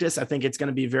practice. I think it's going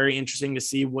to be very interesting to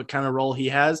see what kind of role he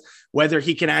has, whether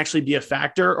he can actually be a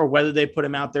factor or whether they put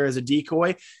him out there as a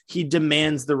decoy. He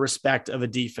demands the respect of a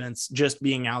defense just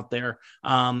being out there.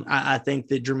 I think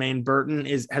that Jermaine Burton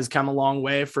has come a long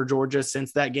way for Georgia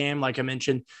since that game. Like I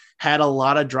mentioned, had a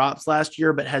lot of drops last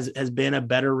year, but has been a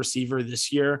better receiver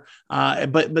this year.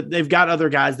 But they've got other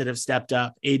guys that have stepped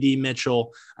up. A.D.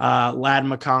 Mitchell, Ladd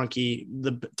McConkey,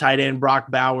 the tight end Brock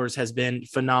Bowers has been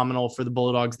phenomenal for the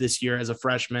Bulldogs this year as a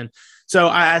freshman. So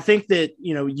I think that,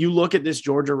 you look at this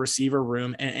Georgia receiver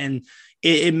room and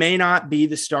it may not be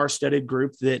the star-studded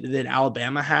group that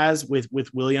Alabama has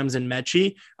with Williams and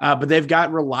Mechie, but they've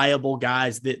got reliable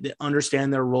guys that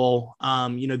understand their role.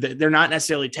 They're not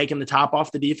necessarily taking the top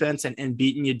off the defense and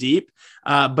beating you deep,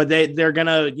 but they're going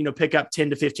to, pick up 10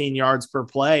 to 15 yards per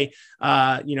play,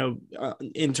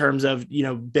 in terms of,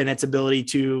 Bennett's ability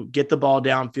to get the ball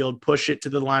downfield, push it to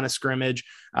the line of scrimmage,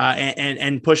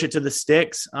 and push it to the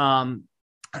sticks.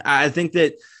 I think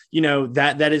that,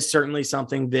 that is certainly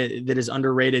something that is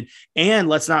underrated. And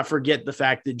let's not forget the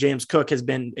fact that James Cook and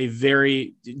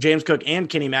Kenny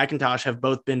McIntosh have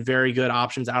both been very good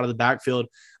options out of the backfield.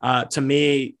 To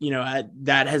me,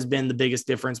 that has been the biggest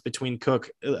difference between Cook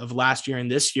of last year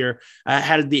and this year.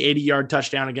 Had the 80-yard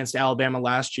touchdown against Alabama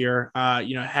last year,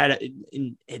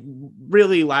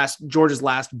 Georgia's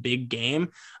last big game,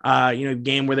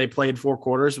 game where they played 4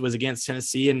 quarters was against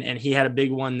Tennessee. And he had a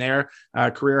big one there,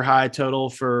 career high total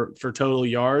for total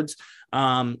yards.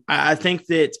 I think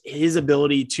that his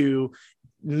ability to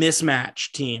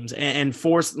mismatch teams and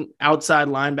force inside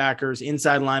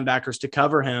linebackers to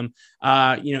cover him,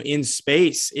 in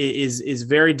space is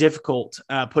very difficult,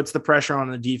 puts the pressure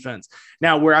on the defense.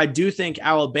 Now, where I do think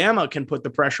Alabama can put the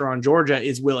pressure on Georgia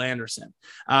is Will Anderson.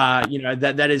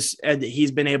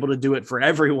 He's been able to do it for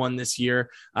everyone this year,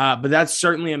 but that's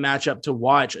certainly a matchup to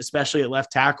watch, especially at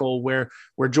left tackle where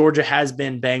Georgia has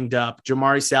been banged up.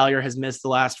 Jamari Salyer has missed the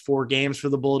last 4 games for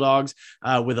the Bulldogs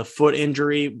with a foot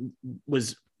injury,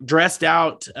 was dressed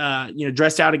out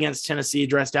against Tennessee,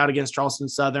 dressed out against Charleston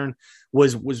Southern,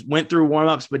 went through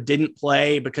warmups, but didn't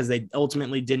play because they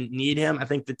ultimately didn't need him. I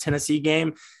think the Tennessee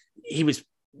game,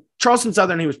 Charleston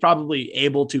Southern, he was probably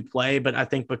able to play, but I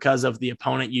think because of the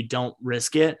opponent, you don't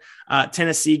risk it.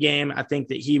 Tennessee game, I think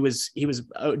that he was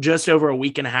just over a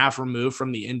week and a half removed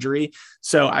from the injury.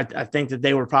 So I think that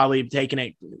they were probably taking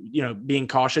it, being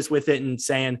cautious with it and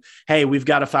saying, hey, we've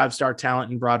got a 5-star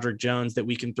talent in Broderick Jones that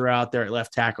we can throw out there at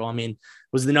left tackle. I mean,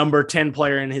 was the number 10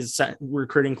 player in his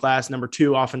recruiting class, number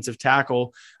 2 offensive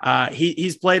tackle.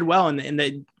 He's played well.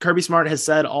 And Kirby Smart has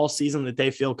said all season that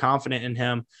they feel confident in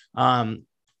him.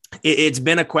 It's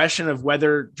been a question of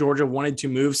whether Georgia wanted to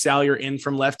move Salyer in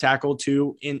from left tackle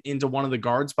into one of the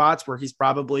guard spots where he's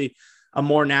probably a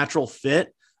more natural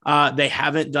fit. They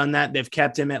haven't done that. They've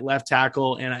kept him at left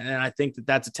tackle. And I think that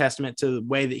that's a testament to the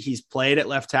way that he's played at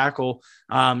left tackle.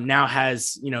 Now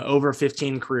has, over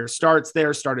 15 career starts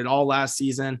there, started all last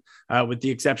season, with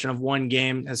the exception of one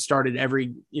game, has started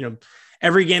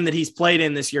every game that he's played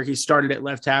in this year, he started at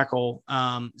left tackle.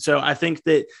 So I think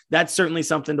that that's certainly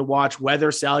something to watch,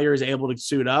 whether Salyer is able to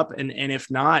suit up, and if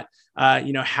not,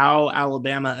 how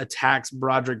Alabama attacks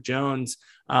Broderick Jones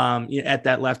at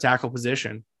that left tackle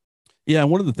position. Yeah,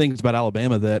 and one of the things about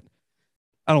Alabama that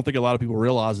I don't think a lot of people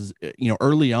realize is,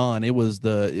 early on it was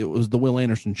the Will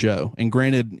Anderson show. And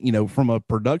granted, from a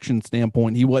production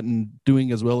standpoint, he wasn't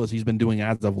doing as well as he's been doing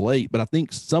as of late. But I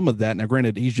think some of that, now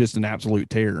granted, he's just an absolute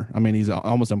terror. I mean, he's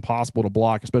almost impossible to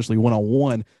block, especially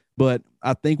one-on-one. But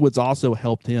I think what's also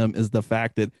helped him is the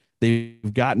fact that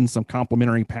they've gotten some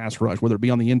complementary pass rush, whether it be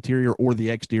on the interior or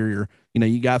the exterior.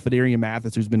 You got Fedarian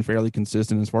Mathis, who's been fairly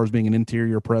consistent as far as being an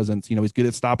interior presence. He's good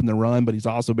at stopping the run, but he's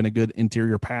also been a good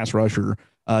interior pass rusher.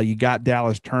 You got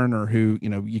Dallas Turner, who,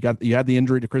 you had the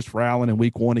injury to Christopher Allen in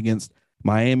week 1 against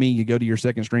Miami. You go to your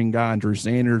second string guy, Drew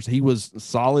Sanders. He was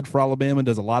solid for Alabama,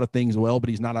 does a lot of things well, but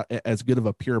he's not as good of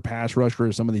a pure pass rusher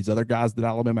as some of these other guys that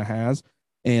Alabama has.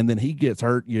 And then he gets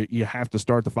hurt. You have to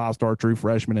start the 5-star true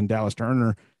freshman in Dallas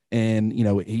Turner. And,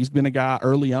 he's been a guy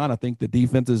early on. I think the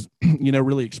defense has,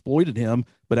 really exploited him.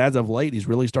 But as of late, he's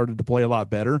really started to play a lot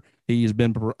better. He's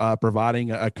been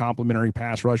providing a complimentary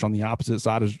pass rush on the opposite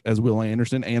side as Will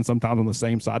Anderson, and sometimes on the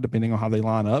same side, depending on how they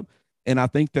line up. And I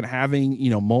think that having,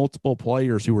 multiple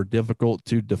players who are difficult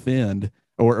to defend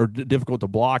or difficult to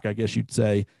block, I guess you'd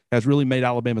say, has really made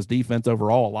Alabama's defense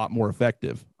overall a lot more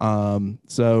effective.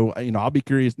 So, I'll be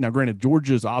curious. Now, granted,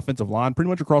 Georgia's offensive line pretty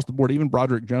much across the board, even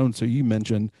Broderick Jones, who you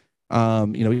mentioned,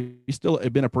 he's still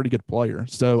been a pretty good player.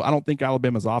 So I don't think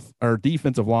Alabama's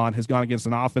defensive line has gone against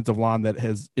an offensive line that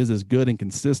is as good and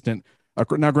consistent.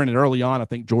 Now, granted, early on, I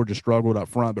think Georgia struggled up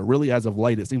front, but really as of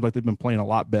late, it seems like they've been playing a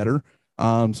lot better.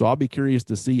 So I'll be curious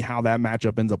to see how that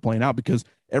matchup ends up playing out, because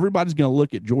everybody's going to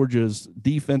look at Georgia's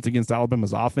defense against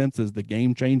Alabama's offense as the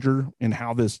game changer and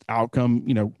how this outcome,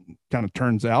 kind of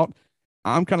turns out.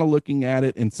 I'm kind of looking at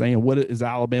it and saying, what is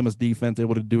Alabama's defense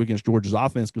able to do against Georgia's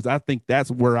offense? Because I think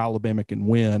that's where Alabama can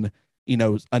win,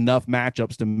 enough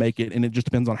matchups to make it. And it just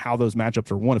depends on how those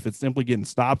matchups are won. If it's simply getting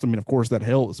stops, I mean, of course that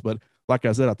helps. But like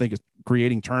I said, I think it's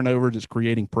creating turnovers, it's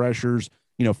creating pressures,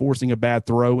 forcing a bad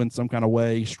throw in some kind of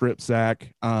way, strip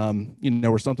sack,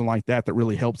 or something like that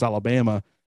really helps Alabama.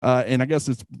 And I guess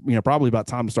it's, probably about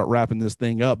time to start wrapping this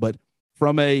thing up. But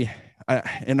from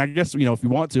and I guess, if you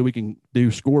want to, we can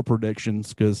do score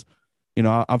predictions, because,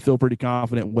 I feel pretty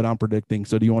confident in what I'm predicting.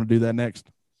 So do you want to do that next?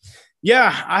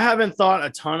 Yeah, I haven't thought a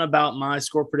ton about my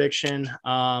score prediction.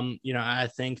 I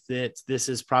think that this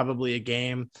is probably a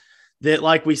game that,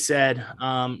 like we said,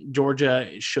 Georgia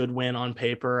should win on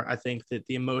paper. I think that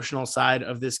the emotional side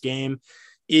of this game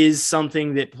is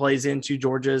something that plays into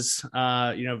Georgia's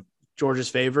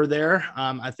favor there.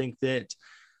 I think that,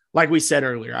 like we said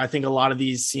earlier, I think a lot of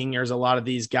these seniors, a lot of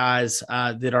these guys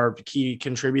that are key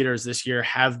contributors this year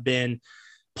have been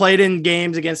played in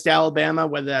games against Alabama,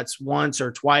 whether that's once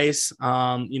or twice.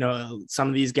 Some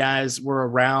of these guys were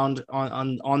around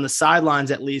on the sidelines,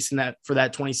 at least for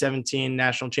that 2018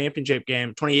 national championship game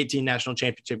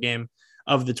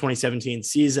of the 2017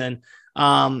 season.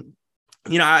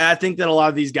 I think that a lot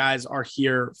of these guys are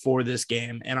here for this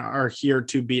game and are here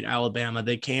to beat Alabama.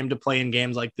 They came to play in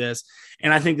games like this.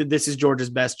 And I think that this is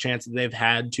Georgia's best chance that they've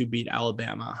had to beat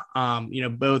Alabama,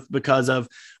 both because of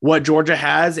what Georgia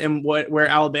has and where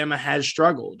Alabama has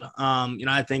struggled.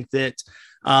 I think that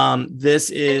this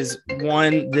is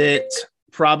one that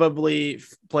probably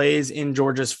plays in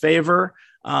Georgia's favor.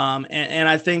 And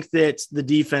I think that the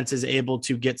defense is able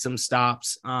to get some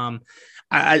stops.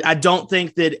 I don't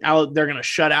think that they're going to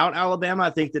shut out Alabama.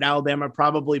 I think that Alabama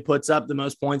probably puts up the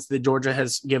most points that Georgia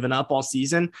has given up all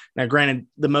season. Now, granted,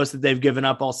 the most that they've given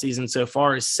up all season so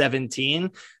far is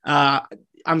 17.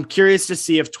 I'm curious to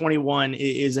see if 21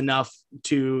 is enough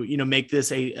to, make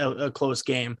this a close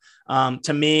game.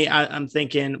 To me, I'm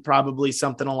thinking probably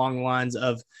something along the lines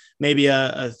of maybe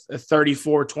a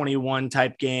 34-21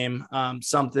 type game,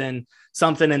 something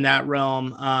in that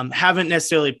realm. Haven't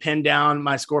necessarily pinned down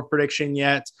my score prediction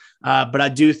yet, but I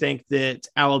do think that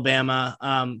Alabama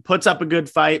puts up a good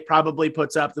fight, probably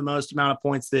puts up the most amount of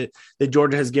points that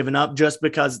Georgia has given up, just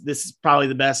because this is probably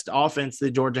the best offense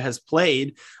that Georgia has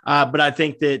played. But I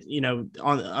think that,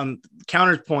 on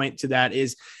counterpoint to that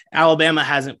is Alabama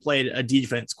hasn't played a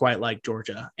defense quite like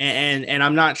Georgia. And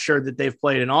I'm not sure that they've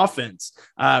played an offense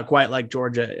quite like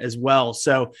Georgia as well.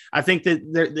 So I think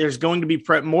that there's going to be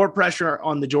more pressure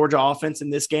on the Georgia offense in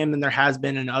this game than there has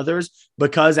been in others,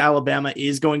 because Alabama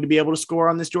is going to be able to score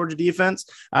on this Georgia defense.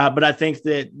 But I think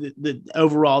that the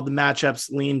overall, the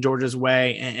matchups lean Georgia's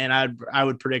way, and I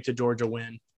would predict a Georgia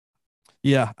win.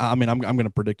 Yeah, I mean, I'm going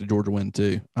to predict a Georgia win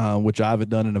too, which I haven't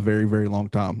done in a very, very long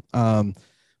time.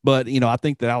 But, I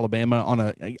think that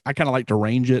Alabama I kind of like to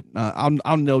range it.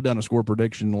 I'll nail down a score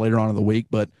prediction later on in the week,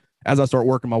 but as I start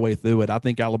working my way through it, I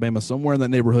think Alabama's somewhere in that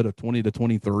neighborhood of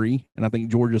 20-23, and I think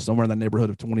Georgia's somewhere in that neighborhood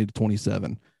of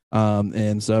 20-27.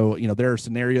 And so, there are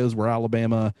scenarios where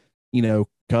Alabama,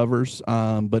 covers,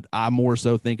 but I more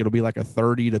so think it'll be like a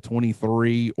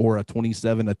 30-23 or a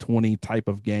 27-20 type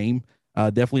of game.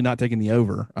 Definitely not taking the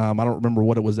over. I don't remember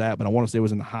what it was at, but I want to say it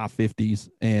was in the high 50s.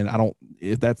 And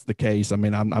if that's the case, I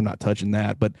mean, I'm not touching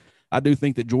that. But I do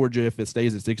think that Georgia, if it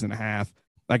stays at 6.5,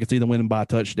 I could see them winning by a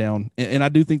touchdown. And I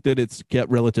do think that it's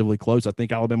kept relatively close. I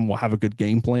think Alabama will have a good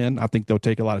game plan. I think they'll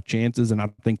take a lot of chances. And I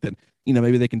think that,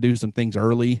 maybe they can do some things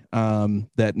early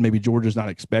that maybe Georgia's not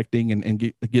expecting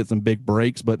and get some big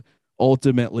breaks. But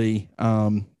ultimately,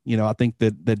 I think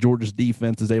that Georgia's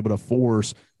defense is able to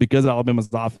force, because Alabama's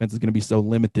offense is going to be so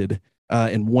limited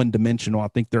and one-dimensional. I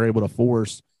think they're able to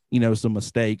force, some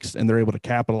mistakes, and they're able to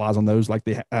capitalize on those like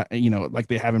they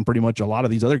have in pretty much a lot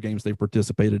of these other games they've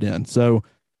participated in. So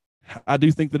I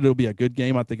do think that it'll be a good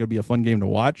game. I think it'll be a fun game to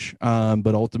watch.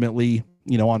 But ultimately,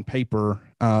 on paper,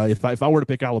 if I were to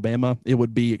pick Alabama, it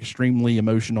would be extremely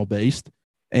emotional based.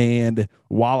 And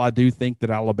while I do think that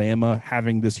Alabama,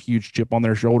 having this huge chip on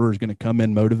their shoulder, is going to come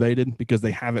in motivated because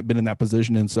they haven't been in that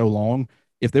position in so long,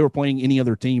 if they were playing any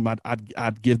other team,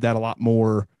 I'd give that a lot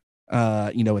more,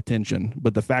 attention.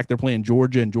 But the fact they're playing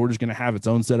Georgia, and Georgia's going to have its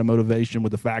own set of motivation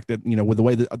with the fact that, with the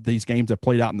way that these games have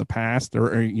played out in the past, or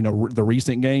the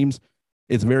recent games,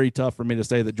 it's very tough for me to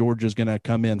say that Georgia's going to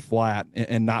come in flat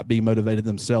and not be motivated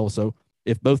themselves. So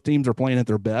if both teams are playing at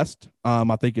their best, I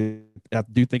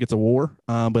do think it's a war,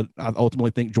 but I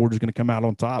ultimately think Georgia's going to come out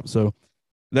on top. So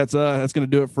that's going to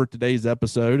do it for today's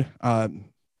episode.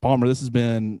 Palmer, this has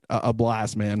been a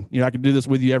blast, man. I could do this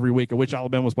with you every week. I wish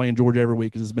Alabama was playing Georgia every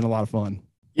week, because it's been a lot of fun.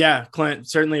 Yeah, Clint,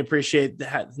 certainly appreciate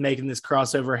making this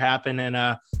crossover happen,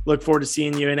 and look forward to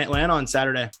seeing you in Atlanta on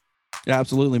Saturday. Yeah,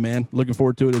 absolutely, man. Looking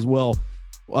forward to it as well.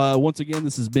 Once again,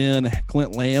 this has been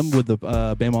Clint Lamb with the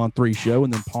Bama On3 show,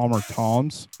 and then Palmer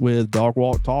Thombs with Dog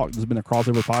Walk Talk. This has been a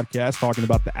crossover podcast talking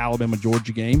about the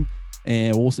Alabama-Georgia game,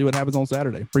 and we'll see what happens on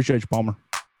Saturday. Appreciate you, Palmer.